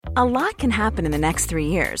A lot can happen in the next 3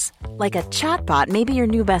 years. Like a chatbot may be your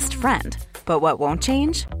new best friend. But what won't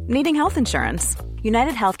change? Needing health insurance.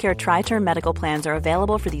 United Healthcare Tri-Term Medical Plans are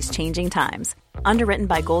available for these changing times. Underwritten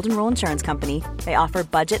by Golden Rule Insurance Company, they offer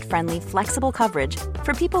budget-friendly, flexible coverage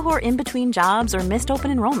for people who are in between jobs or missed open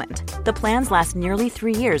enrollment. The plans last nearly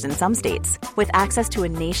 3 years in some states, with access to a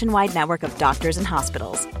nationwide network of doctors and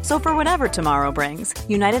hospitals. So for whatever tomorrow brings,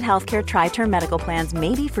 United Healthcare Tri-Term Medical Plans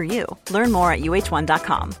may be for you. Learn more at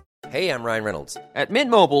uh1.com. Hey, I'm Ryan Reynolds. At Mint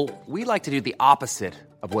Mobile, we like to do the opposite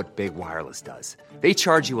of what Big Wireless does. They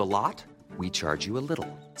charge you a lot. We charge you a little.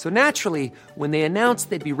 So naturally, when they announced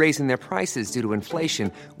they'd be raising their prices due to inflation,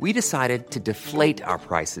 we decided to deflate our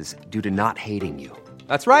prices due to not hating you.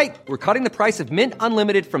 That's right. We're cutting the price of Mint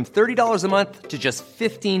Unlimited from $30 a month to just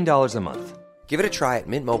 $15 a month. Give it a try at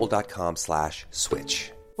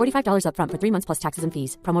mintmobile.com/switch. $45 up front for 3 months plus taxes and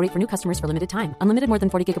fees. Promo rate for new customers for limited time. Unlimited more than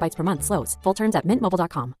 40 gigabytes per month. Slows full terms at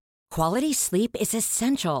mintmobile.com. Quality sleep is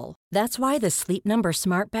essential. That's why the Sleep Number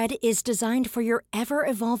Smart Bed is designed for your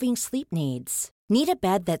ever-evolving sleep needs. Need a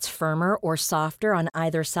bed that's firmer or softer on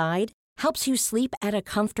either side? Helps you sleep at a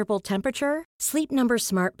comfortable temperature? Sleep Number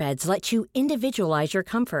Smart Beds let you individualize your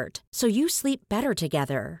comfort, so you sleep better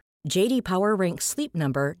together. J.D. Power ranks Sleep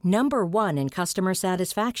Number number 1 in customer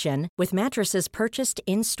satisfaction with mattresses purchased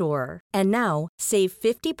in-store. And now, save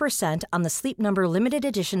 50% on the Sleep Number Limited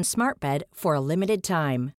Edition Smart Bed for a limited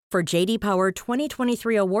time. For J.D. Power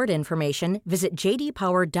 2023 award information, visit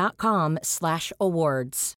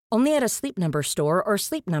jdpower.com/awards. Only at a Sleep Number store or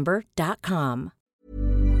sleepnumber.com.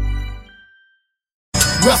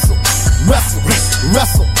 Wrestle, wrestle,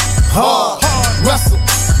 wrestle, hard, wrestle,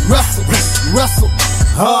 wrestle, wrestle,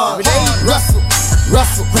 hard, wrestle,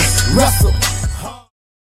 wrestle, wrestle.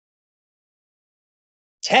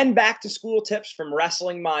 10 back-to-school tips from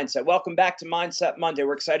Wrestling Mindset. Welcome back to Mindset Monday.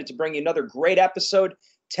 We're excited to bring you another great episode.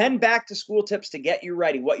 10 back-to-school tips to get you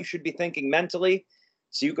ready, what you should be thinking mentally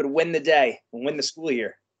so you could win the day and win the school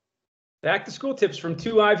year. Back-to-school tips from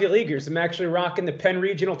 2 Ivy Leaguers. I'm actually rocking the Penn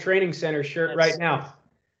Regional Training Center shirt right now.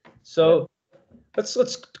 So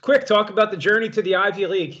let's quick talk about the journey to the Ivy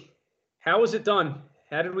League. How was it done?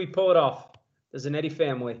 How did we pull it off as an Eddy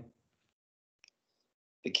family?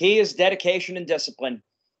 The key is dedication and discipline.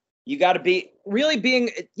 You got to be really being,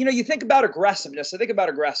 you think about aggressiveness. I think about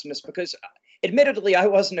aggressiveness because admittedly, I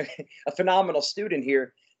wasn't a phenomenal student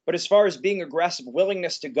here, but as far as being aggressive,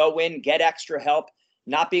 willingness to go in, get extra help,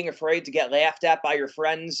 not being afraid to get laughed at by your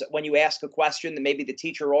friends when you ask a question that maybe the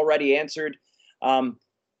teacher already answered.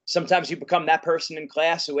 Sometimes you become that person in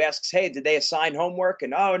class who asks, hey, did they assign homework?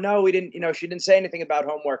 And, oh, no, we didn't, she didn't say anything about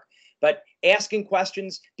homework. But asking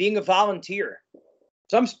questions, being a volunteer.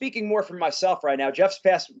 So I'm speaking more for myself right now. Jeff's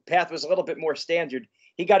path was a little bit more standard.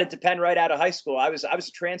 He got into Penn right out of high school. I was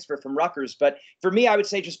a transfer from Rutgers. But for me, I would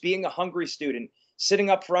say just being a hungry student, sitting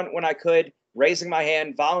up front when I could, raising my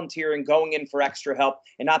hand, volunteering, going in for extra help,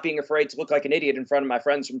 and not being afraid to look like an idiot in front of my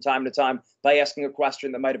friends from time to time by asking a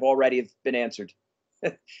question that might have already been answered.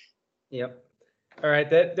 Yep. All right.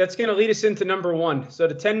 That's going to lead us into number 1. So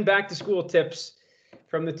the 10 back-to-school tips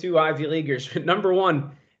from the 2 Ivy Leaguers. Number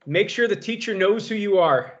 1, make sure the teacher knows who you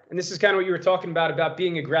are. And this is kind of what you were talking about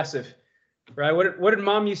being aggressive, right? What did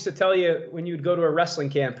mom used to tell you when you'd go to a wrestling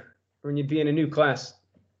camp or when you'd be in a new class?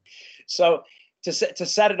 So to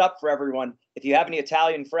set it up for everyone, if you have any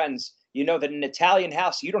Italian friends, you know that in an Italian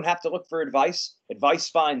house, you don't have to look for advice. Advice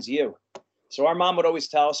finds you. So our mom would always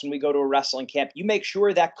tell us when we go to a wrestling camp, you make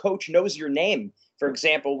sure that coach knows your name. For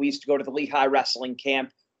example, we used to go to the Lehigh Wrestling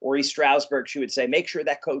Camp or East Stroudsburg. She would say, make sure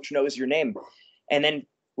that coach knows your name. And then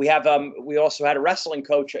we also had a wrestling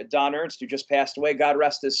coach, Don Ernst, who just passed away, God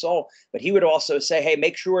rest his soul. But he would also say, hey,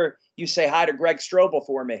 make sure you say hi to Greg Strobel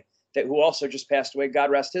for me, who also just passed away,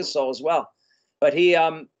 God rest his soul as well. But he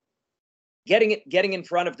getting in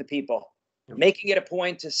front of the people, making it a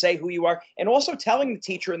point to say who you are, and also telling the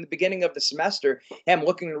teacher in the beginning of the semester, hey, I'm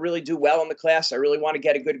looking to really do well in the class. I really want to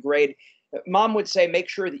get a good grade. Mom would say, make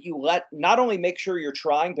sure that you not only make sure you're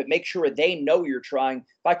trying, but make sure they know you're trying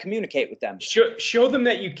by communicate with them. Show them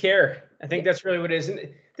that you care. I think that's really what it is. And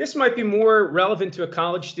this might be more relevant to a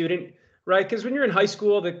college student, right? Because when you're in high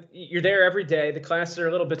school, you're there every day. The classes are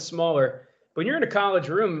a little bit smaller. When you're in a college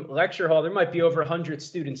room, lecture hall, there might be over 100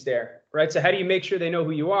 students there, right? So how do you make sure they know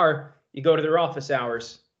who you are? You go to their office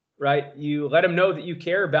hours, right? You let them know that you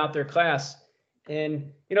care about their class.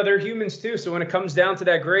 And, they're humans too. So when it comes down to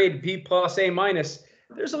that grade, B+, A-,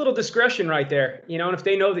 there's a little discretion right there. And if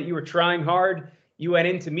they know that you were trying hard, you went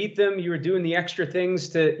in to meet them, you were doing the extra things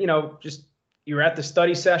to, you were at the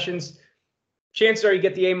study sessions, chances are you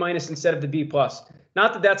get the A- instead of the B+.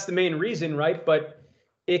 Not that that's the main reason, right? But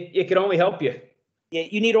it can only help you. Yeah,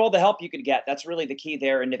 you need all the help you could get. That's really the key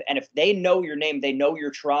there. And if they know your name, they know you're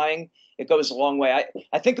trying, it goes a long way.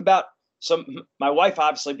 I think about my wife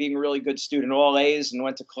obviously being a really good student, all A's, and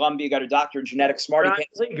went to Columbia, got her doctorate in genetics, smart.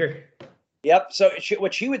 Yep. So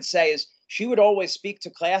what she would say is she would always speak to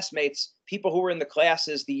classmates, people who were in the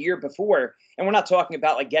classes the year before. And we're not talking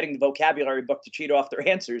about like getting the vocabulary book to cheat off their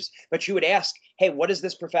answers, but she would ask, hey, what is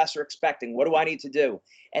this professor expecting? What do I need to do?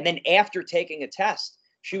 And then after taking a test,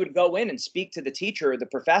 she would go in and speak to the teacher or the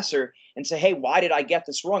professor and say, hey, why did I get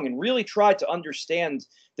this wrong? And really try to understand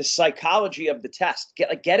the psychology of the test,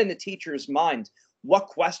 get in the teacher's mind. What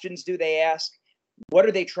questions do they ask? What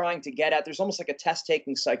are they trying to get at? There's almost like a test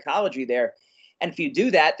taking psychology there. And if you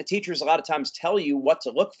do that, the teachers a lot of times tell you what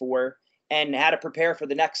to look for and how to prepare for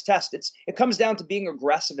the next test. It comes down to being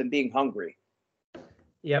aggressive and being hungry.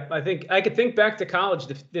 Yep. I think I could think back to college,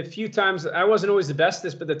 the few times I wasn't always the best at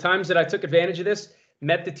this, but the times that I took advantage of this,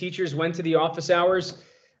 met the teachers, went to the office hours.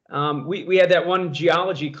 We had that one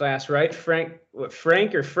geology class, right? Frank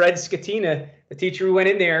or Fred Scatina, the teacher who went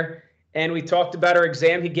in there, and we talked about our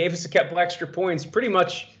exam. He gave us a couple extra points, pretty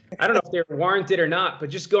much. I don't know if they were warranted or not, but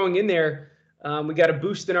just going in there, we got a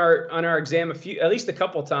boost on our exam at least a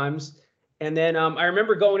couple times. And then I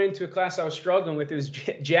remember going into a class I was struggling with. It was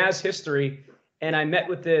jazz history, and I met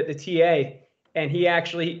with the TA, and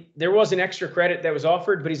there was an extra credit that was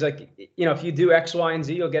offered, but he's like, if you do X, Y, and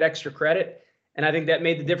Z, you'll get extra credit. And I think that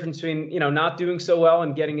made the difference between, not doing so well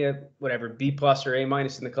and getting a B+ or A-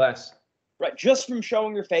 in the class. Right. Just from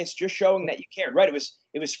showing your face, just showing that you cared. Right.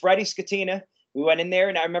 It was Freddie Scatina. We went in there,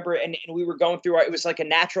 and I remember, and we were going through it was like a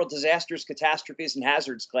natural disasters, catastrophes, and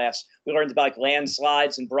hazards class. We learned about like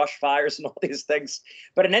landslides and brush fires and all these things.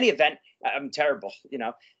 But in any event, I'm terrible,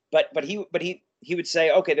 but he would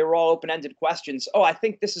say, okay, they were all open-ended questions. Oh, I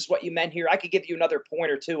think this is what you meant here. I could give you another point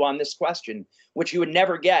or two on this question, which you would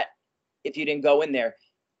never get if you didn't go in there.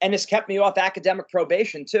 And this kept me off academic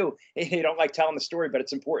probation too. You don't like telling the story, but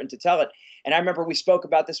it's important to tell it. And I remember we spoke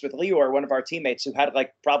about this with Lior, one of our teammates, who had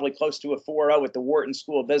like probably close to a 4.0 at the Wharton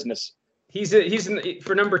School of Business.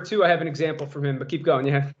 For number 2, I have an example from him, but keep going.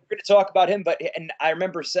 Yeah. We're going to talk about him, and I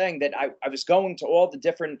remember saying that I was going to all the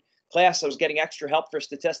different classes. I was getting extra help for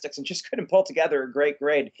statistics and just couldn't pull together a great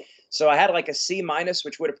grade. So I had like a C-,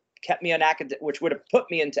 which would have kept me which would have put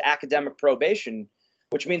me into academic probation,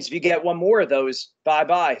 which means if you get one more of those,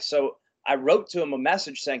 bye-bye. So I wrote to him a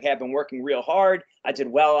message saying, hey, I've been working real hard. I did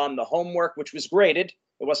well on the homework, which was graded.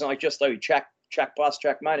 It wasn't like just like check plus,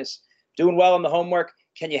 check minus. Doing well on the homework.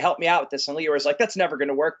 Can you help me out with this? And Leo was like, that's never going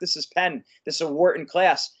to work. This is Penn. This is a Wharton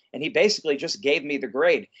class. And he basically just gave me the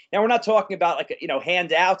grade. Now, we're not talking about like,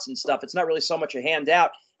 handouts and stuff. It's not really so much a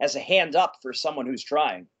handout as a hand up for someone who's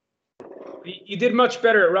trying. You did much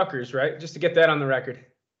better at Rutgers, right? Just to get that on the record.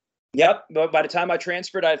 Yep. But by the time I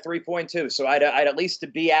transferred, I had 3.2. So I'd at least a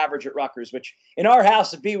B average at Rutgers, which in our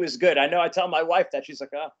house, a B was good. I know I tell my wife that. She's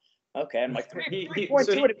like, oh, okay. I'm like,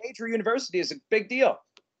 3.2 at a major university is a big deal.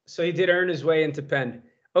 So he did earn his way into Penn.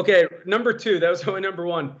 Okay, number 2. That was only number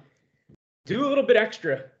 1. Do a little bit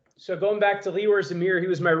extra. So going back to Lior Zamir, he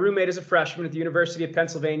was my roommate as a freshman at the University of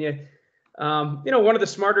Pennsylvania. One of the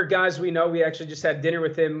smarter guys we know. We actually just had dinner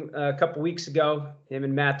with him a couple weeks ago. Him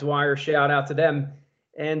and Matt Dwyer, shout out to them.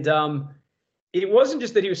 And it wasn't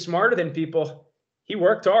just that he was smarter than people. He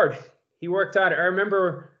worked hard. I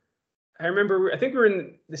remember, I think we were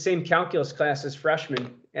in the same calculus class as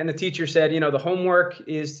freshmen. And the teacher said, the homework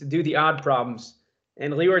is to do the odd problems.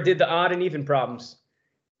 And Lior did the odd and even problems.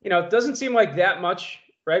 It doesn't seem like that much,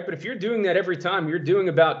 right? But if you're doing that every time, you're doing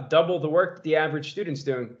about double the work that the average student's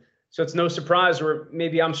doing. So it's no surprise where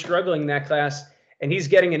maybe I'm struggling in that class and he's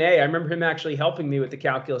getting an A. I remember him actually helping me with the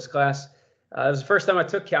calculus class. It was the first time I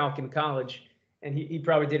took calc in college, and he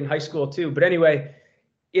probably did in high school too. But anyway,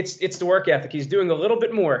 it's the work ethic. He's doing a little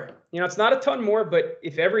bit more. It's not a ton more, but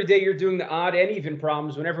if every day you're doing the odd and even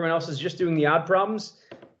problems when everyone else is just doing the odd problems,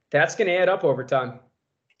 that's going to add up over time.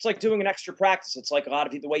 It's like doing an extra practice. It's like a lot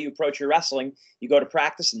of people, the way you approach your wrestling, you go to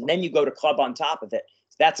practice and then you go to club on top of it.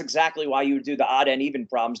 That's exactly why you would do the odd and even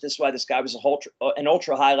problems. This is why this guy was an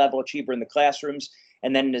ultra high level achiever in the classrooms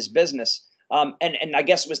and then in his business. And I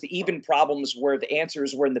guess it was the even problems where the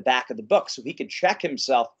answers were in the back of the book, so he could check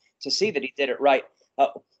himself to see that he did it right.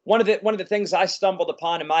 One of the things I stumbled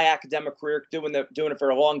upon in my academic career, doing it for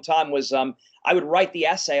a long time, was I would write the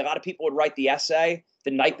essay. A lot of people would write the essay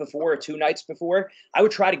the night before or 2 nights before. I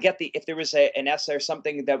would try to get if there was an essay or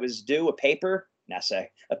something that was due, a paper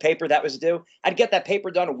that was due, I'd get that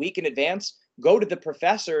paper done a week in advance, go to the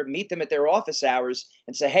professor, meet them at their office hours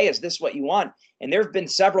and say, hey, is this what you want? And there have been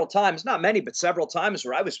several times, not many, but several times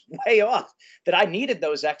where I was way off, that I needed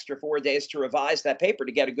those extra 4 days to revise that paper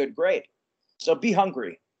to get a good grade. So be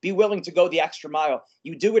hungry, be willing to go the extra mile.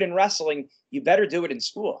 You do it in wrestling, you better do it in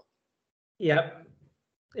school. Yep.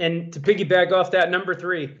 And to piggyback off that, number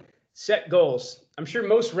 3, set goals. I'm sure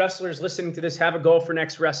most wrestlers listening to this have a goal for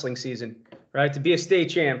next wrestling season, right? To be a state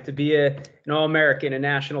champ, to be an All-American, a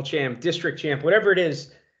national champ, district champ, whatever it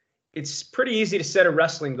is. It's pretty easy to set a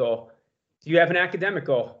wrestling goal. Do you have an academic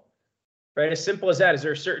goal? Right? As simple as that. Is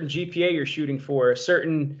there a certain GPA you're shooting for? A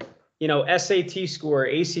certain, SAT score,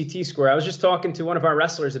 ACT score? I was just talking to one of our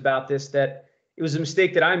wrestlers about this, that it was a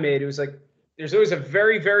mistake that I made. It was like, there's always a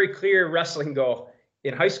very, very clear wrestling goal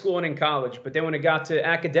in high school and in college. But then when it got to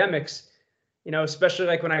academics, especially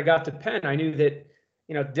like when I got to Penn, I knew that,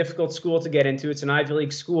 difficult school to get into. It's an Ivy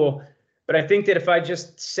League school. But I think that if I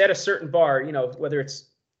just set a certain bar, whether it's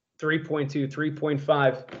 3.2,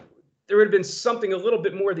 3.5, there would have been something a little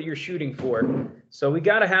bit more that you're shooting for. So we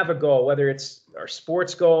got to have a goal, whether it's our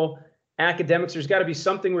sports goal, academics, there's got to be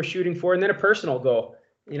something we're shooting for, and then a personal goal,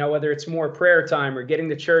 whether it's more prayer time or getting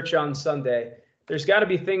to church on Sunday. There's got to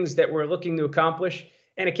be things that we're looking to accomplish,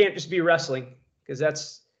 and it can't just be wrestling, because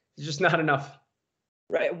that's just not enough.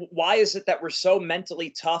 Right. Why is it that we're so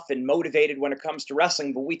mentally tough and motivated when it comes to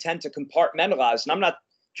wrestling, but we tend to compartmentalize? And I'm not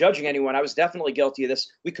judging anyone. I was definitely guilty of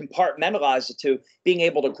this. We compartmentalize it to being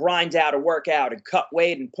able to grind out a workout and cut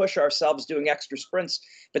weight and push ourselves doing extra sprints.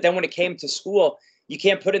 But then when it came to school, you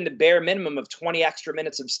can't put in the bare minimum of 20 extra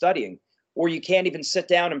minutes of studying, or you can't even sit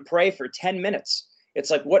down and pray for 10 minutes. It's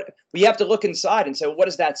like, what we have to look inside and say, well, what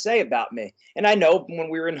does that say about me? And I know when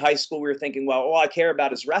we were in high school, we were thinking, well, all I care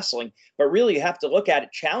about is wrestling. But really, you have to look at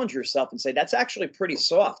it, challenge yourself, and say that's actually pretty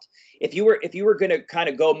soft. If you were going to kind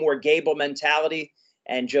of go more Gable mentality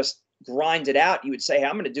and just grind it out, you would say, hey,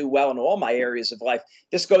 I'm going to do well in all my areas of life.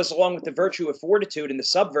 This goes along with the virtue of fortitude and the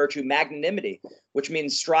sub-virtue magnanimity, which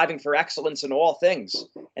means striving for excellence in all things.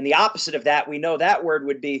 And the opposite of that, we know that word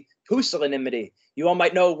would be pusillanimity. You all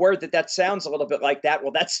might know a word that sounds a little bit like that.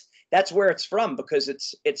 Well, that's where it's from, because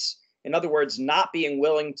it's in other words, not being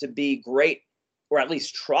willing to be great, or at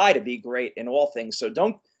least try to be great in all things. So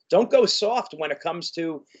don't go soft when it comes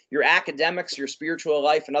to your academics, your spiritual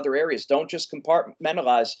life, and other areas. Don't just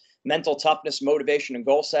compartmentalize mental toughness, motivation, and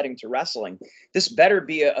goal setting to wrestling. This better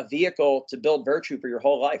be a vehicle to build virtue for your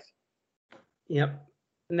whole life. Yep.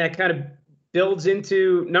 And that kind of builds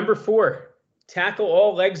into number 4, tackle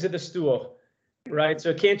all legs of the stool, right? So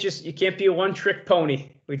you can't be a one-trick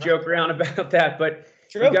pony. We joke around about that, but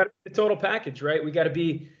True. We got the total package, right? We got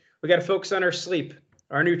to focus on our sleep,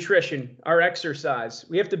 our nutrition, our exercise.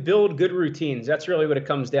 We have to build good routines. That's really what it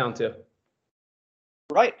comes down to.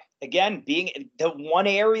 Right. Again, being the one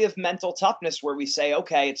area of mental toughness where we say,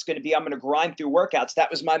 okay, I'm going to grind through workouts.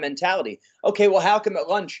 That was my mentality. Okay, well, how come at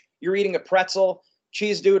lunch you're eating a pretzel,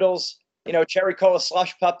 cheese doodles, cherry cola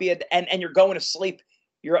slush puppy, and you're going to sleep?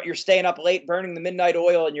 You're staying up late, burning the midnight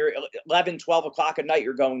oil, and you're 11, 12 o'clock at night,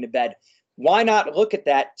 you're going to bed. Why not look at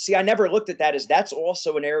that? See, I never looked at that as that's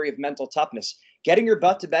also an area of mental toughness. Getting your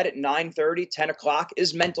butt to bed at 9:30, 10 o'clock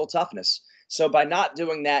is mental toughness. So by not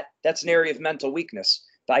doing that, that's an area of mental weakness.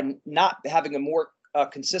 By not having a more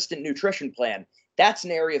consistent nutrition plan, that's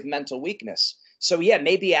an area of mental weakness. So yeah,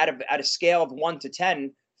 maybe at a scale of 1 to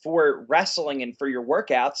 10 for wrestling and for your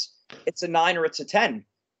workouts, it's a 9 or it's a 10.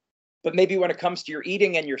 But maybe when it comes to your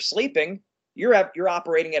eating and your sleeping, you're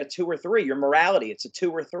operating at a 2 or 3. Your morality, it's a 2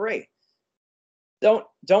 or 3. Don't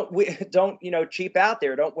cheap out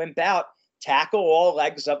there. Don't wimp out. Tackle all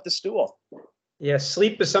legs of the stool. Yeah,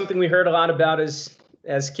 sleep is something we heard a lot about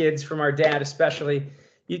as kids from our dad, especially.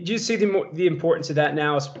 You see the importance of that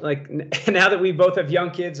now. It's like now that we both have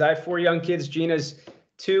young kids, I have 4 young kids. Gina's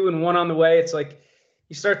 2 and 1 on the way. It's like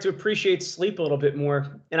you start to appreciate sleep a little bit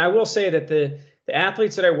more. And I will say that the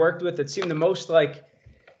athletes that I worked with that seemed the most like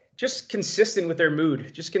just consistent with their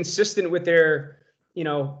mood, just consistent with their,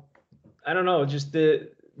 I don't know, just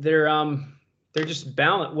they're just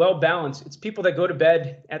well balanced. It's people that go to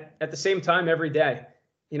bed at the same time every day,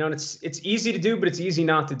 and it's easy to do, but it's easy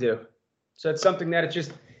not to do. So it's something that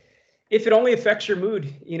if it only affects your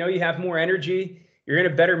mood, you have more energy, you're in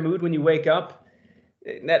a better mood when you wake up.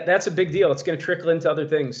 That's a big deal. It's going to trickle into other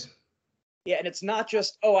things. Yeah, and it's not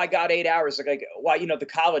just, I got 8 hours. The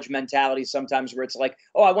college mentality sometimes where it's like,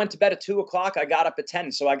 I went to bed at 2 o'clock, I got up at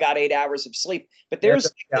 10, so I got 8 hours of sleep. But there's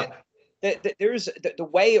the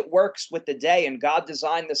way it works with the day, and God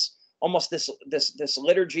designed this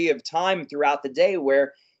liturgy of time throughout the day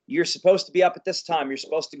where you're supposed to be up at this time, you're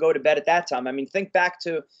supposed to go to bed at that time. I mean, think back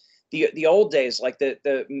to the old days, like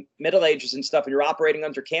the Middle Ages and stuff, and you're operating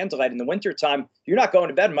under candlelight in the wintertime, you're not going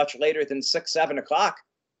to bed much later than 6, 7 o'clock.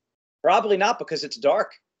 Probably not, because it's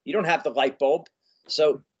dark. You don't have the light bulb.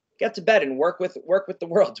 So get to bed and work with the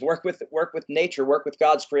world, work with nature, work with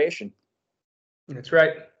God's creation. That's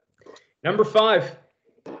right. Number 5,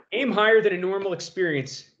 aim higher than a normal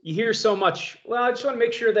experience. You hear so much, well, I just want to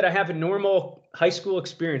make sure that I have a normal high school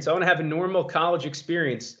experience. I want to have a normal college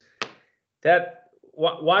experience.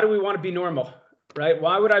 Why do we want to be normal, right?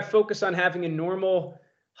 Why would I focus on having a normal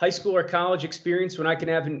high school or college experience when I can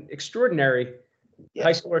have an extraordinary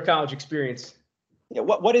high school or college experience? Yeah,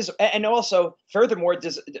 what is, and also furthermore,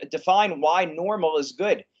 define why normal is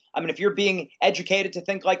good. I mean, if you're being educated to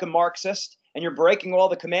think like a Marxist and you're breaking all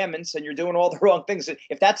the commandments and you're doing all the wrong things,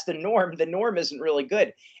 if that's the norm isn't really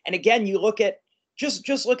good. And again, you look at,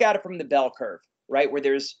 just look at it from the bell curve, right?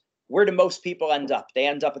 Where do most people end up? They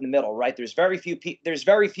end up in the middle, right? There's very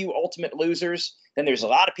few ultimate losers. Then there's a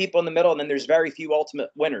lot of people in the middle, and then there's very few ultimate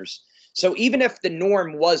winners. So even if the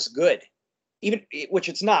norm was good, which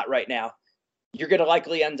it's not right now, you're going to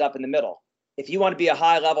likely end up in the middle. If you want to be a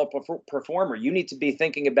high-level performer, you need to be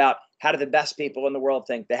thinking about how do the best people in the world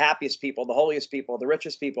think, the happiest people, the holiest people, the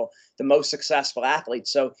richest people, the most successful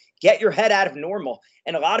athletes. So get your head out of normal.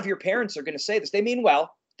 And a lot of your parents are going to say this. They mean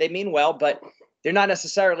well, but they're not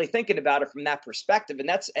necessarily thinking about it from that perspective. And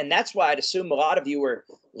that's why I'd assume a lot of you are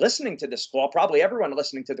listening to this call, probably everyone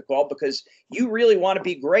listening to the call, because you really want to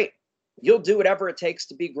be great. You'll do whatever it takes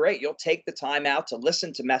to be great. You'll take the time out to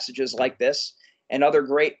listen to messages like this and other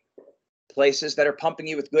great places that are pumping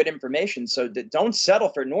you with good information. So don't settle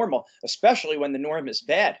for normal, especially when the norm is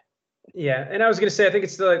bad. Yeah. And I was going to say, I think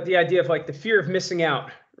it's the idea of like the fear of missing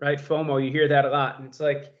out, right? FOMO, you hear that a lot. And it's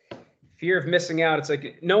like fear of missing out. It's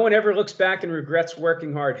like no one ever looks back and regrets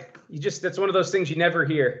working hard. That's one of those things you never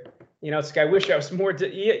hear. You know, it's like, I wish I was more.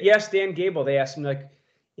 Yes, Dan Gable, they asked him, like,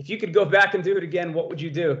 if you could go back and do it again, what would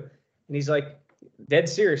you do? And he's like, dead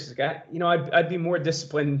serious. Like, I'd be more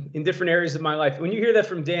disciplined in different areas of my life. When you hear that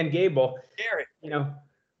from Dan Gable,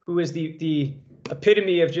 who is the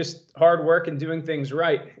epitome of just hard work and doing things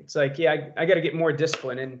right, it's like, yeah, I got to get more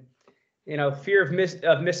discipline. And fear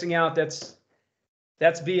of missing out. That's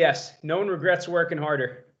BS. No one regrets working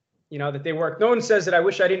harder. That they work. No one says that I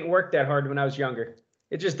wish I didn't work that hard when I was younger.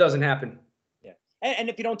 It just doesn't happen. Yeah, and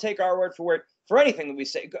if you don't take our word for it for anything that we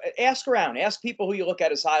say, ask around. Ask people who you look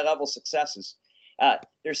at as high-level successes.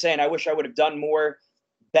 They're saying, I wish I would have done more,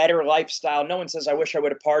 better lifestyle. No one says, I wish I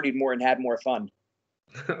would have partied more and had more fun.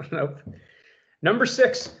 Nope. Number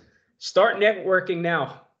 6, start networking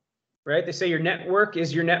now, right? They say your network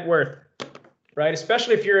is your net worth, right?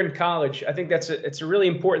 Especially if you're in college. I think it's a really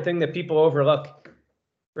important thing that people overlook,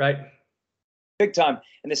 right? Big time.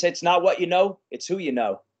 And they say it's not what you know, it's who you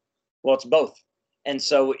know. Well, it's both. And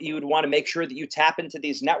so you would want to make sure that you tap into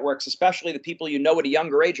these networks, especially the people you know at a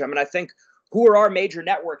younger age. I mean, I think who are our major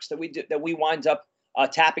networks that we wind up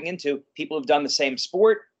tapping into? People who've done the same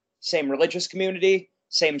sport, same religious community,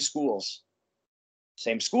 same schools.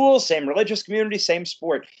 Same schools, same religious community, same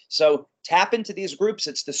sport. So tap into these groups.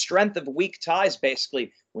 It's the strength of weak ties,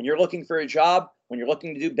 basically. When you're looking for a job, when you're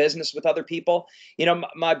looking to do business with other people.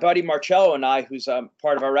 My buddy Marcello and I, who's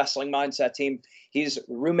part of our Wrestling Mindset team, he's a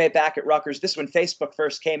roommate back at Rutgers. This is when Facebook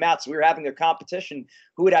first came out. So we were having a competition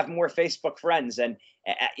who would have more Facebook friends. And,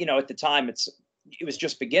 at the time, it was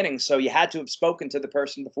just beginning. So you had to have spoken to the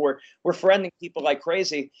person before. We're friending people like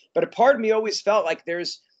crazy. But a part of me always felt like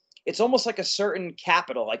it's almost like a certain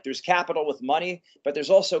capital. Like there's capital with money, but there's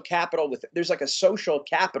also capital there's like a social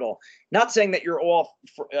capital. Not saying that you're all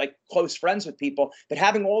like close friends with people, but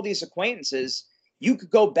having all these acquaintances, you could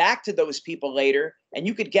go back to those people later and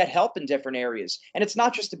you could get help in different areas. And it's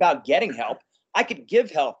not just about getting help. I could give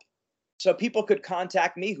help. So people could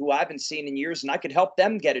contact me who I haven't seen in years and I could help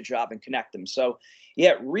them get a job and connect them. So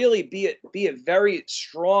yeah, really be a very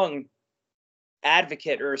strong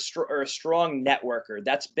advocate or a strong networker.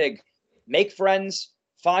 That's big. Make friends.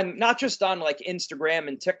 Find not just on like Instagram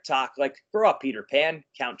and TikTok, like grow up, Peter Pan,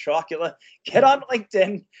 Count Chocula. Get on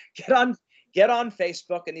LinkedIn, get on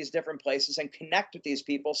Facebook and these different places and connect with these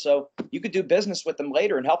people so you could do business with them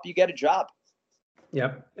later and help you get a job.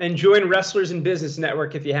 Yep. And join Wrestlers in Business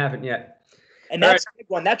Network if you haven't yet. And that's a big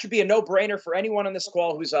one. That should be a no-brainer for anyone on this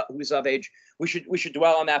call who's of age. We should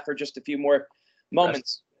dwell on that for just a few more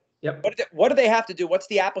moments. Yep. What do they have to do? What's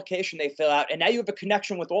the application they fill out? And now you have a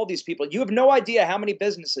connection with all these people. You have no idea how many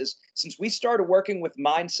businesses, since we started working with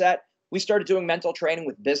Mindset, we started doing mental training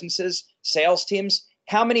with businesses, sales teams,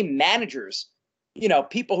 how many managers,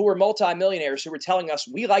 people who are multimillionaires who were telling us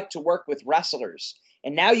we like to work with wrestlers.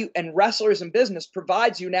 And now Wrestlers in Business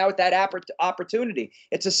provides you now with that opportunity.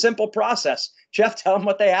 It's a simple process. Jeff, tell them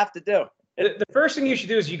what they have to do. The first thing you should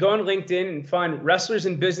do is you go on LinkedIn and find Wrestlers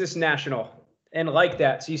in Business National and like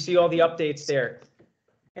that. So you see all the updates there.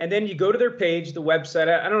 And then you go to their page, the website.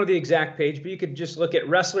 I don't know the exact page, but you could just look at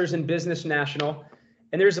Wrestlers in Business National.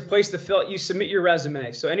 And there's a place to fill. You submit your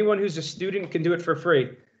resume. So anyone who's a student can do it for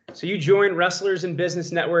free. So you join Wrestlers in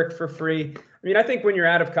Business Network for free. I mean, I think when you're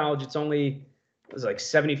out of college, it's like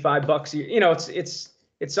 $75 a year. You know, it's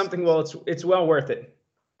something. Well, it's well worth it,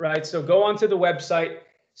 right? So go onto the website,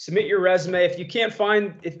 submit your resume. If you can't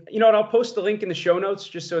find, if you know what, I'll post the link in the show notes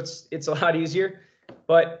just so it's a lot easier.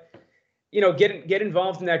 But you know, get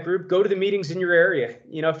involved in that group. Go to the meetings in your area.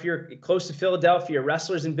 You know, if you're close to Philadelphia,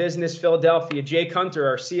 Wrestlers in Business Philadelphia, Jake Hunter,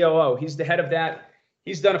 our COO, he's the head of that.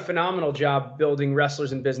 He's done a phenomenal job building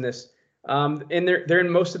Wrestlers in Business. And they're in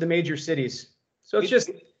most of the major cities. So it's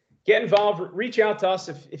just get involved, reach out to us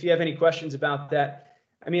if you have any questions about that.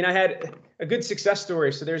 I mean, I had a good success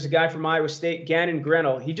story. So there's a guy from Iowa State, Gannon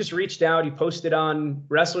Grenell. He just reached out. He posted on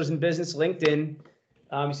Wrestlers in Business LinkedIn.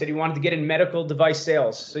 He said he wanted to get in medical device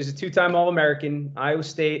sales. So he's a 2-time All-American, Iowa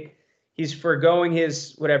State. He's foregoing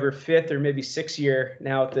his fifth or maybe sixth year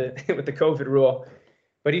now with the COVID rule.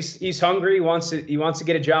 But he's hungry. He wants to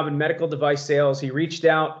get a job in medical device sales. He reached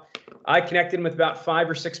out. I connected him with about 5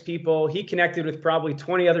 or 6 people. He connected with probably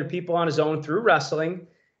 20 other people on his own through wrestling.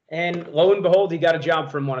 And lo and behold, he got a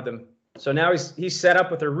job from one of them. So now he's set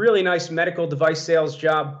up with a really nice medical device sales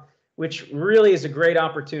job, which really is a great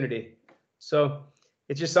opportunity. So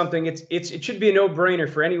it's just something, it should be a no-brainer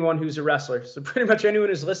for anyone who's a wrestler. So pretty much anyone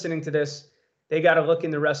who's listening to this, they got to look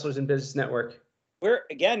in the Wrestlers in Business Network.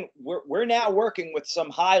 We're now working with some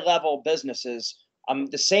high-level businesses.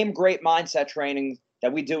 The same great mindset training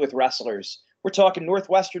that we do with wrestlers. We're talking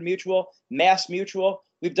Northwestern Mutual, Mass Mutual.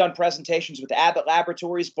 We've done presentations with Abbott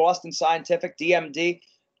Laboratories, Boston Scientific, DMD,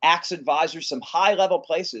 Axe Advisors, some high-level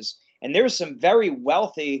places. And there's some very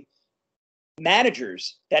wealthy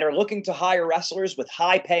managers that are looking to hire wrestlers with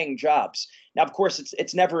high-paying jobs. Now, of course,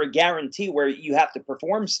 it's never a guarantee where you have to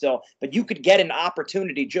perform still, but you could get an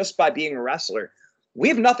opportunity just by being a wrestler. We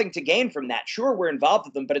have nothing to gain from that. Sure, we're involved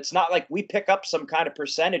with them, but it's not like we pick up some kind of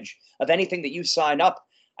percentage of anything that you sign up.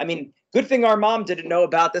 I mean, good thing our mom didn't know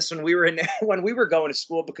about this when we were going to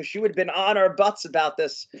school, because she would have been on our butts about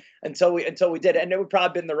this until we did it, and it would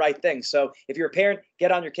probably been the right thing. So if you're a parent,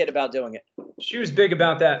 get on your kid about doing it. She was big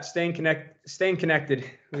about that, staying connected.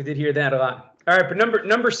 We did hear that a lot. All right, but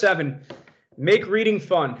number 7, make reading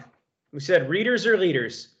fun. We said readers are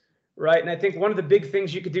leaders, right? And I think one of the big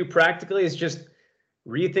things you could do practically is just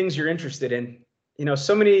read things you're interested in. You know,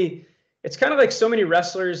 it's kind of like so many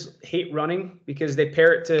wrestlers hate running because they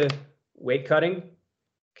pair it to weight cutting,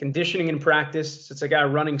 conditioning, and practice. So it's like,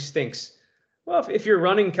 running stinks. Well, if you're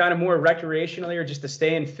running kind of more recreationally or just to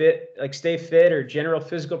stay fit or general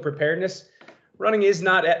physical preparedness, running is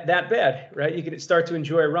not that bad, right? You can start to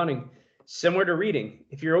enjoy running. Similar to reading.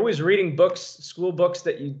 If you're always reading books, school books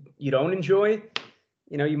that you don't enjoy,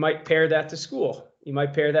 you know, you might pair that to school. You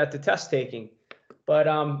might pair that to test taking. But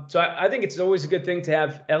so I think it's always a good thing to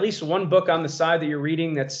have at least one book on the side that you're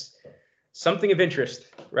reading that's something of interest,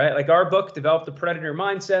 right? Like our book, Develop the Predator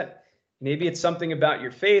Mindset. Maybe it's something about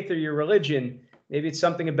your faith or your religion. Maybe it's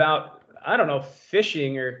something about, I don't know,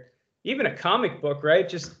 fishing, or even a comic book, right?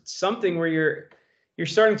 Just something where you're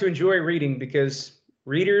starting to enjoy reading, because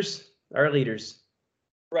readers are leaders.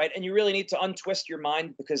 Right. And you really need to untwist your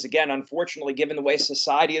mind, because, again, unfortunately, given the way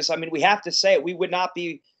society is, I mean, we have to say it. We would not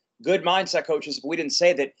be good mindset coaches if we didn't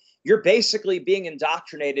say that you're basically being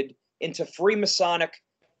indoctrinated into Freemasonic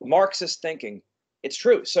Marxist thinking. It's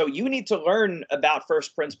true. So you need to learn about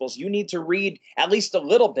first principles. You need to read at least a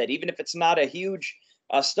little bit, even if it's not a huge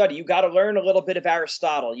study. You got to learn a little bit of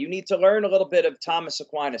Aristotle. You need to learn a little bit of Thomas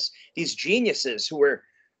Aquinas, these geniuses who are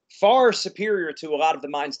far superior to a lot of the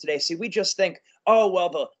minds today. See, we just think, oh,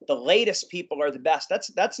 well, the latest people are the best.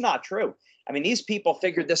 That's not true. I mean, these people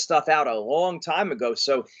figured this stuff out a long time ago.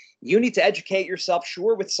 So you need to educate yourself,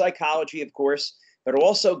 sure, with psychology, of course, but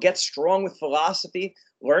also get strong with philosophy,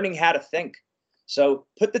 learning how to think. So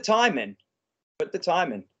put the time in.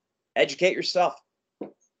 Educate yourself.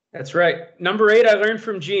 That's right. Number 8, I learned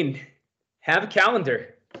from Gene. Have a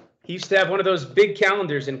calendar. He used to have one of those big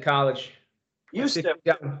calendars in college.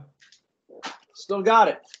 Still got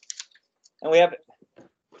it. And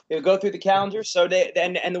we go through the calendar. So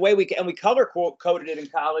the way we color coded it in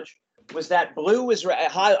college was that blue was,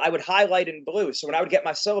 I would highlight in blue. So when I would get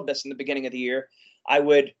my syllabus in the beginning of the year, I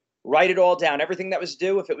would write it all down. Everything that was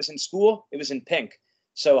due, if it was in school, it was in pink.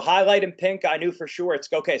 So highlight in pink, I knew for sure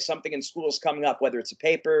it's okay. Something in school is coming up, whether it's a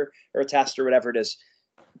paper or a test or whatever it is.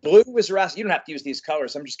 Blue was wrestling. You don't have to use these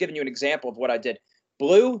colors. I'm just giving you an example of what I did.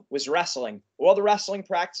 Blue was wrestling. All the wrestling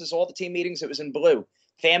practices, all the team meetings, it was in blue.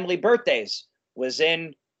 Family birthdays was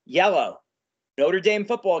in yellow. Notre Dame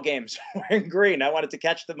football games wearing green. I wanted to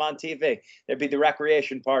catch them on TV. There'd be the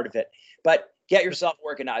recreation part of it. But get yourself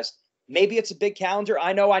organized. Maybe it's a big calendar.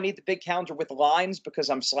 I know I need the big calendar with lines because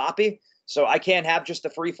I'm sloppy. So I can't have just the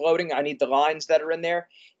free floating. I need the lines that are in there.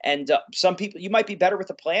 And some people, you might be better with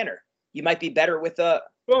a planner. You might be better with a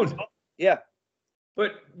phone. Yeah.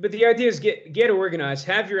 But the idea is get organized.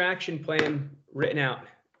 Have your action plan written out,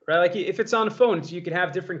 right? Like if it's on the phone, so you could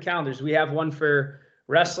have different calendars. We have one for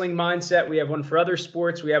wrestling mindset. We have one for other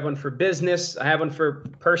sports. We have one for business. I have one for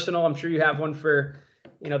personal. I'm sure you have one for,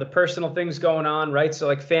 the personal things going on, right? So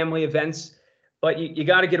like family events, but you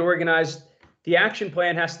got to get organized. The action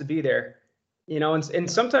plan has to be there, and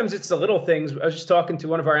sometimes it's the little things. I was just talking to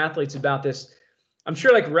one of our athletes about this. I'm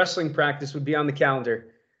sure like wrestling practice would be on the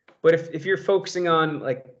calendar, but if you're focusing on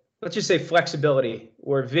like, let's just say flexibility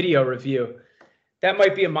or video review, that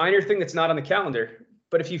might be a minor thing that's not on the calendar.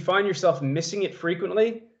 But if you find yourself missing it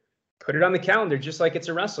frequently, put it on the calendar, just like it's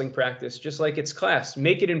a wrestling practice, just like it's class.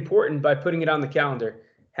 Make it important by putting it on the calendar.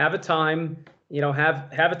 Have a time,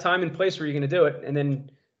 have a time and place where you're going to do it, and then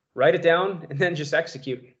write it down and then just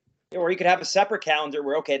execute. Or you could have a separate calendar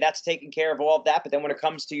where, okay, that's taking care of all of that. But then when it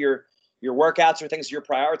comes to your workouts or things you're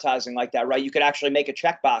prioritizing like that, right, you could actually make it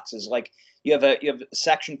check boxes. Like you have a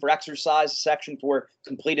section for exercise, a section for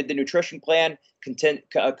completed the nutrition plan,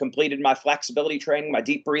 completed my flexibility training, my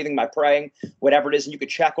deep breathing, my praying, whatever it is. And you could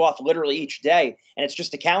check off literally each day. And it's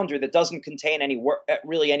just a calendar that doesn't contain any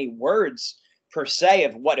words per se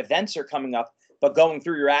of what events are coming up, but going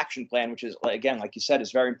through your action plan, which is, again, like you said,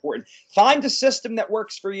 is very important. Find a system that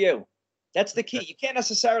works for you. That's the key. You can't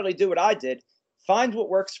necessarily do what I did. Find what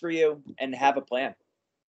works for you and have a plan.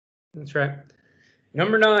 That's right.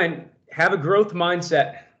 Number 9, have a growth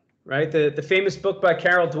mindset, right? The famous book by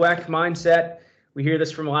Carol Dweck, Mindset. We hear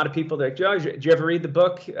this from a lot of people. They're like, Joe, did you ever read the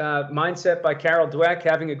book, Mindset by Carol Dweck,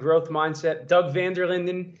 having a growth mindset? Doug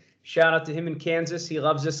Vanderlinden, shout out to him in Kansas. He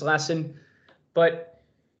loves this lesson. But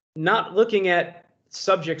not looking at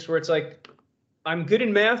subjects where it's like, I'm good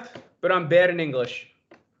in math, but I'm bad in English.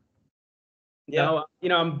 Yeah.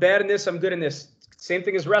 I'm bad in this, I'm good in this. Same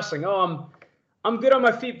thing as wrestling. Oh, I'm good on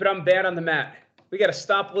my feet, but I'm bad on the mat. We got to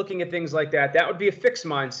stop looking at things like that. That would be a fixed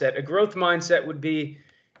mindset. A growth mindset would be,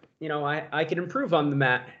 I can improve on the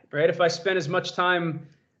mat, right? If I spend as much time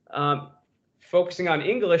focusing on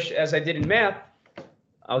English as I did in math,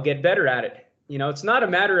 I'll get better at it. It's not a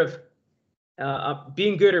matter of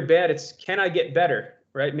being good or bad. It's, can I get better,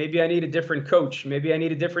 right? Maybe I need a different coach. Maybe I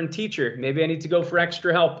need a different teacher. Maybe I need to go for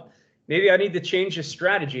extra help. Maybe I need to change the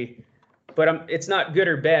strategy, but it's not good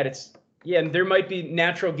or bad. And there might be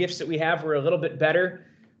natural gifts that we have. We're a little bit better,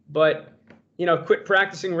 but quit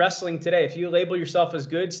practicing wrestling today. If you label yourself as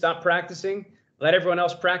good, stop practicing, let everyone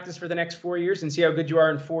else practice for the next 4 years and see how good you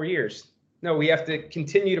are in 4 years. No, we have to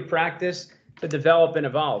continue to practice to develop and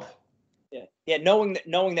evolve. Yeah.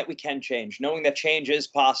 Knowing that we can change, knowing that change is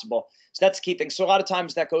possible. So that's the key thing. So a lot of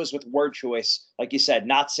times that goes with word choice, like you said,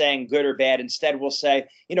 not saying good or bad. Instead, we'll say,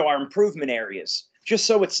 our improvement areas, just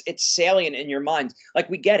so it's salient in your mind. Like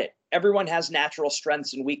we get it. Everyone has natural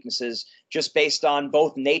strengths and weaknesses just based on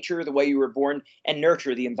both nature, the way you were born, and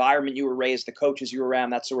nurture, the environment you were raised, the coaches you were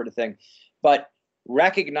around, that sort of thing. But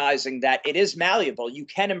recognizing that it is malleable, you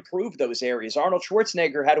can improve those areas. Arnold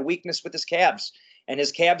Schwarzenegger had a weakness with his calves, and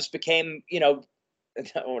his calves became,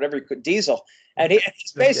 whatever he could, diesel. And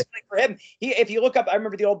it's basically for him. If you look up, I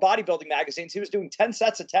remember the old bodybuilding magazines, he was doing 10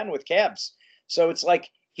 sets of 10 with calves. So it's like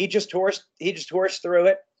he just horsed through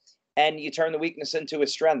it, and you turn the weakness into a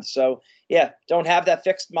strength. So yeah, don't have that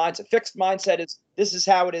fixed mindset. Fixed mindset is, this is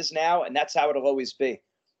how it is now, and that's how it'll always be.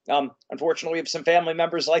 Unfortunately, we have some family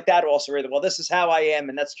members like that also. Well, this is how I am,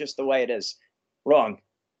 and that's just the way it is. Wrong.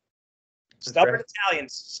 Stubborn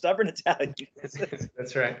Italians.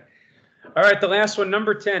 That's right. All right, the last one,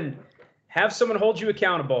 number 10, have someone hold you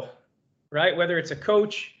accountable, right? Whether it's a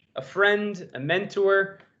coach, a friend, a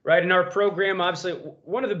mentor, right? In our program, obviously,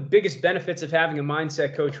 one of the biggest benefits of having a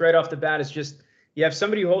mindset coach right off the bat is just you have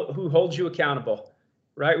somebody who holds you accountable,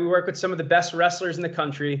 right? We work with some of the best wrestlers in the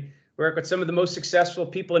country. We work with some of the most successful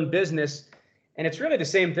people in business. And it's really the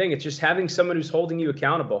same thing. It's just having someone who's holding you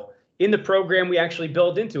accountable. In the program, we actually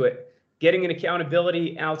build into it, getting an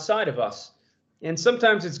accountability outside of us. And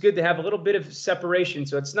sometimes it's good to have a little bit of separation.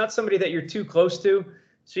 So it's not somebody that you're too close to,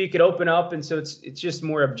 so you could open up. And so it's just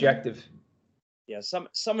more objective. Yeah,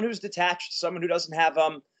 someone who's detached, someone who doesn't have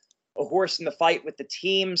a horse in the fight with the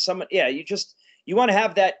team. You want to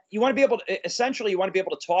have that. You want to be able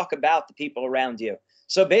to talk about the people around you.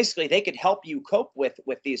 So basically, they could help you cope with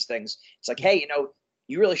these things. It's like, hey,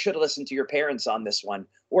 you really should listen to your parents on this one.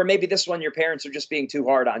 Or maybe this one, your parents are just being too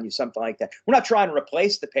hard on you, something like that. We're not trying to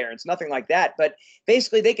replace the parents, nothing like that. But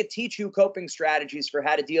basically, they could teach you coping strategies for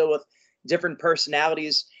how to deal with different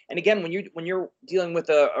personalities. And again, when you're dealing with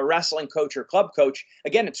a wrestling coach or club coach,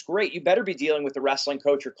 again, it's great. You better be dealing with a wrestling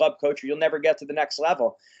coach or club coach, or you'll never get to the next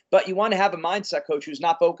level. But you want to have a mindset coach who's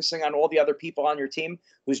not focusing on all the other people on your team,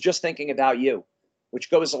 who's just thinking about you,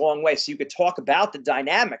 which goes a long way. So you could talk about the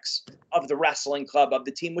dynamics of the wrestling club, of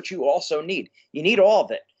the team, which you also need. You need all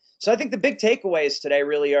of it. So I think the big takeaways today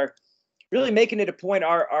really are really making it a point.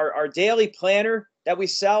 Our daily planner that we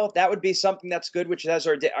sell, that would be something that's good, which has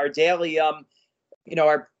our daily, our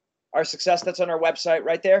success that's on our website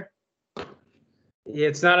right there. Yeah,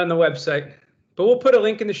 it's not on the website, but we'll put a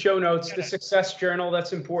link in the show notes. The success journal,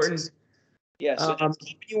 that's important. Yeah, so just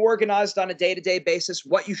keeping you organized on a day-to-day basis,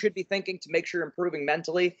 what you should be thinking to make sure you're improving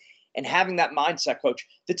mentally, and having that mindset coach.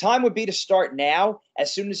 The time would be to start now,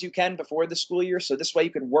 as soon as you can before the school year. So this way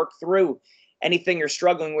you can work through anything you're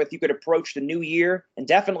struggling with. You could approach the new year, and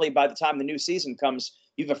definitely by the time the new season comes,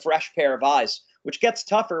 you have a fresh pair of eyes, which gets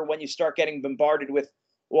tougher when you start getting bombarded with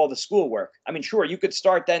all the schoolwork. I mean, sure, you could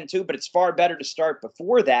start then too, but it's far better to start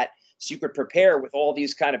before that so you could prepare with all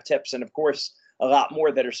these kind of tips, and of course, a lot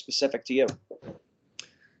more that are specific to you.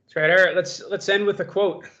 That's right. All right, let's end with a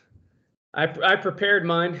quote. I prepared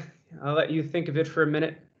mine. I'll let you think of it for a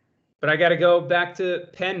minute. But I got to go back to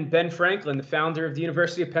Ben Franklin, the founder of the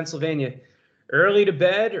University of Pennsylvania. Early to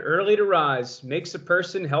bed, early to rise, makes a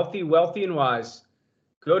person healthy, wealthy, and wise.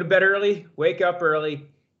 Go to bed early, wake up early,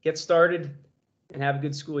 get started, and have a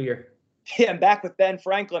good school year. Yeah, and back with Ben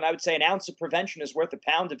Franklin, I would say an ounce of prevention is worth a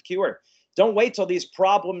pound of cure. Don't wait till these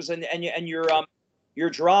problems and your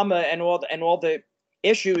drama and all the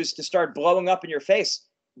issues to start blowing up in your face.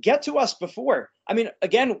 Get to us before. I mean,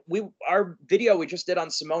 again, our video we just did on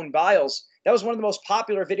Simone Biles, that was one of the most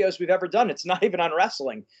popular videos we've ever done. It's not even on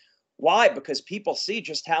wrestling. Why? Because people see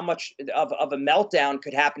just how much of a meltdown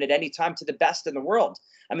could happen at any time to the best in the world.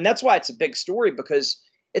 I mean, that's why it's a big story, because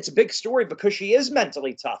she is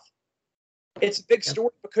mentally tough. It's a big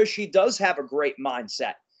story because she does have a great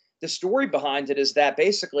mindset. The story behind it is that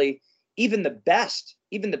basically even the best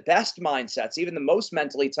mindsets, even the most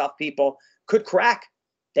mentally tough people could crack.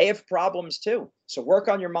 They have problems too. So work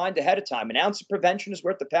on your mind ahead of time. An ounce of prevention is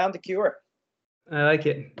worth a pound of cure. I like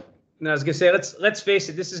it. And I was gonna say, let's face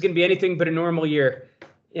it, this is gonna be anything but a normal year.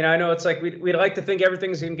 I know it's like we'd like to think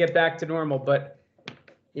everything's gonna get back to normal, but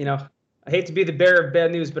I hate to be the bearer of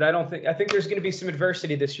bad news, but I think there's gonna be some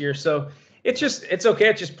adversity this year. So it's okay.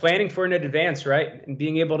 It's just planning for it in advance, right? And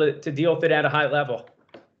being able to deal with it at a high level,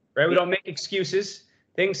 right? We don't make excuses.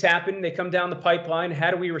 Things happen. They come down the pipeline. How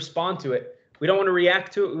do we respond to it? We don't want to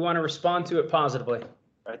react to it. We want to respond to it positively.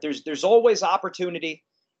 Right. There's always opportunity.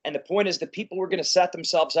 And the point is that people who are going to set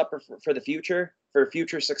themselves up for the future, for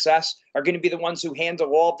future success, are going to be the ones who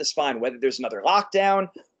handle all of this fine, whether there's another lockdown,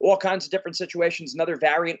 all kinds of different situations, another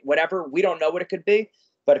variant, whatever. We don't know what it could be.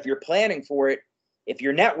 But if you're planning for it, if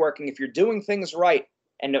you're networking, if you're doing things right,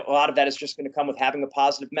 and a lot of that is just going to come with having a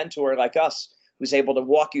positive mentor like us, who's able to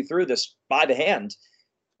walk you through this by the hand,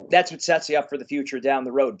 that's what sets you up for the future down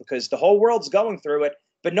the road, because the whole world's going through it,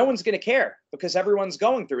 but no one's going to care because everyone's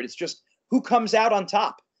going through it. It's just who comes out on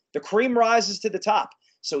top. The cream rises to the top.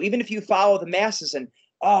 So even if you follow the masses and,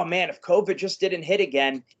 oh man, if COVID just didn't hit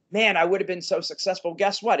again, man, I would have been so successful.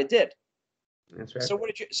 Guess what? It did. That's right. So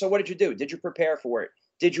what did you do? Did you prepare for it?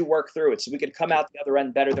 Did you work through it so we could come out the other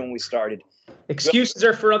end better than when we started? Excuses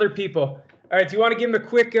are for other people. All right. Do you want to give them a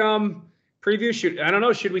quick preview? I don't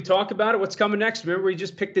know. Should we talk about it? What's coming next? Remember, we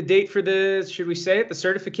just picked the date for should we say it, the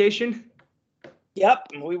certification? Yep.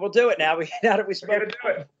 We will do it now. Now that we spoke. We're gonna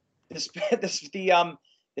do it.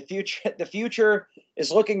 The future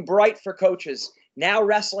is looking bright for coaches. Now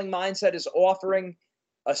Wrestling Mindset is offering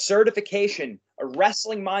a certification, a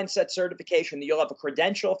wrestling mindset certification that you'll have a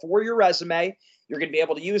credential for your resume. You're going to be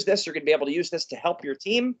able to use this. You're going to be able to use this to help your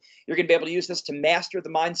team. You're going to be able to use this to master the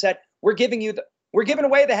mindset. We're giving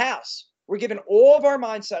away the house. We're giving all of our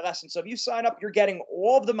mindset lessons. So if you sign up, you're getting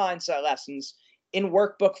all of the mindset lessons in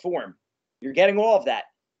workbook form. You're getting all of that.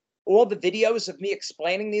 All the videos of me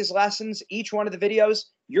explaining these lessons, each one of the videos,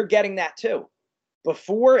 you're getting that too.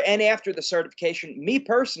 Before and after the certification, me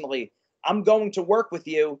personally, I'm going to work with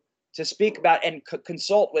you to speak about and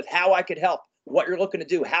consult with how I could help, what you're looking to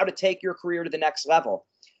do, how to take your career to the next level.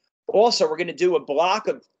 Also, we're going to do a block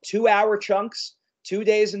of 2-hour chunks, 2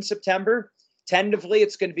 days in September. Tentatively,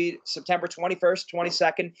 it's going to be September 21st,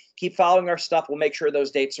 22nd. Keep following our stuff. We'll make sure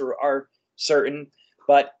those dates are certain.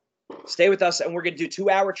 But stay with us, and we're going to do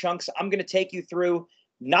 2-hour chunks. I'm going to take you through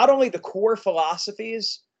not only the core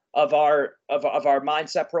philosophies of our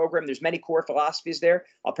mindset program. There's many core philosophies there.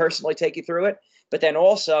 I'll personally take you through it, but then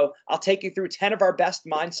also I'll take you through 10 of our best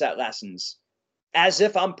mindset lessons as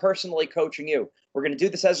if I'm personally coaching you. We're going to do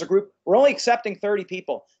this as a group. We're only accepting 30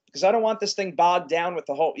 people because I don't want this thing bogged down with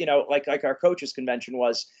the whole, like our coaches convention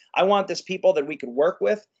was. I want this people that we could work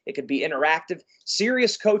with. It could be interactive,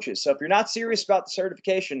 serious coaches. So if you're not serious about the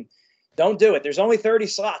certification, don't do it. There's only 30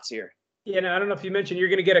 slots here. Yeah, I don't know if you mentioned you're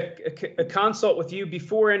going to get a consult with you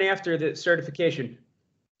before and after the certification.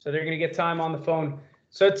 So they're going to get time on the phone.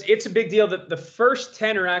 So it's a big deal that the first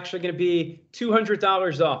 10 are actually going to be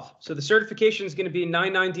 $200 off. So the certification is going to be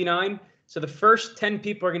 $999. So the first 10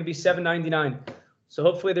 people are going to be $799. So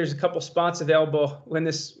hopefully there's a couple spots available when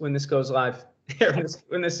this goes live,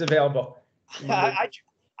 when this is available.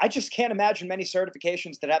 I just can't imagine many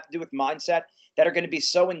certifications that have to do with mindset that are going to be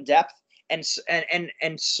so in depth and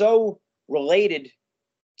so related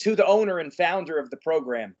to the owner and founder of the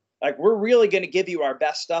program. Like, we're really going to give you our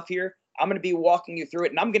best stuff here. I'm going to be walking you through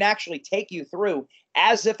it, and I'm going to actually take you through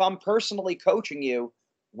as if I'm personally coaching you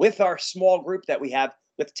with our small group that we have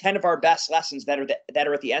with 10 of our best lessons that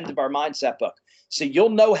are at the end of our mindset book. So you'll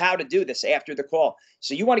know how to do this after the call.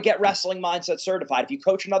 So you want to get wrestling mindset certified. If you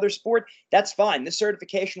coach another sport, that's fine. This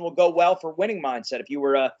certification will go well for winning mindset. If you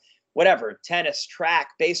were a tennis,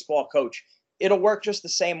 track, baseball coach, it'll work just the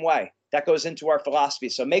same way. That goes into our philosophy.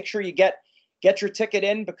 So make sure you get your ticket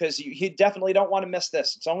in, because you definitely don't want to miss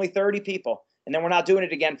this. It's only 30 people, and then we're not doing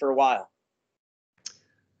it again for a while.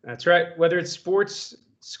 That's right. Whether it's sports,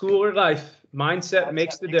 school, or life, mindset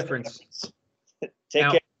makes the difference. Take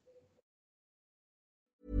care.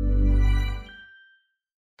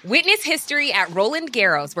 Witness history at Roland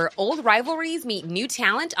Garros, where old rivalries meet new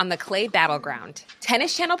talent on the clay battleground.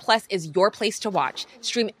 Tennis Channel Plus is your place to watch.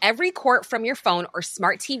 Stream every court from your phone or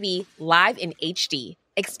smart TV live in HD.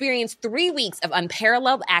 Experience 3 weeks of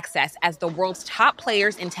unparalleled access as the world's top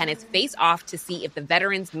players in tennis face off to see if the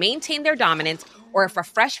veterans maintain their dominance or if a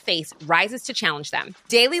fresh face rises to challenge them.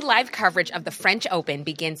 Daily live coverage of the French Open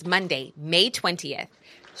begins Monday, May 20th.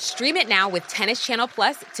 Stream it now with Tennis Channel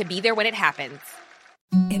Plus to be there when it happens.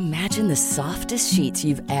 Imagine the softest sheets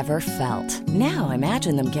you've ever felt. Now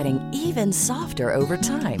imagine them getting even softer over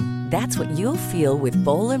time. That's what you'll feel with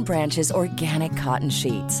Boll & Branch's organic cotton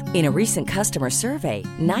sheets. In a recent customer survey,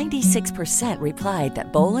 96% replied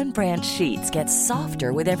that Boll & Branch sheets get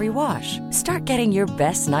softer with every wash. Start getting your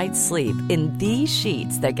best night's sleep in these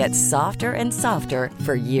sheets that get softer and softer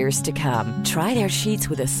for years to come. Try their sheets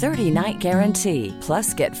with a 30-night guarantee.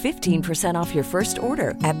 Plus, get 15% off your first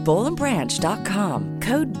order at bollandbranch.com.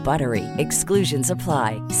 Code BUTTERY. Exclusions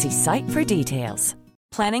apply. See site for details.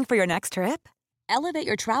 Planning for your next trip? Elevate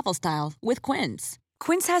your travel style with Quince.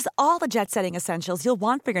 Quince has all the jet-setting essentials you'll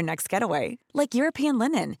want for your next getaway, like European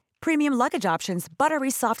linen, premium luggage options,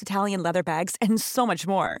 buttery soft Italian leather bags, and so much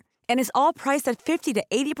more. And is all priced at 50 to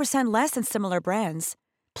 80% less than similar brands.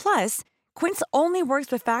 Plus, Quince only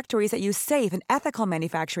works with factories that use safe and ethical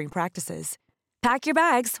manufacturing practices. Pack your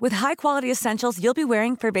bags with high-quality essentials you'll be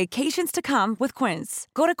wearing for vacations to come with Quince.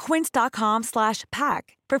 Go to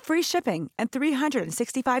quince.com/pack for free shipping and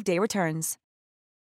 365-day returns.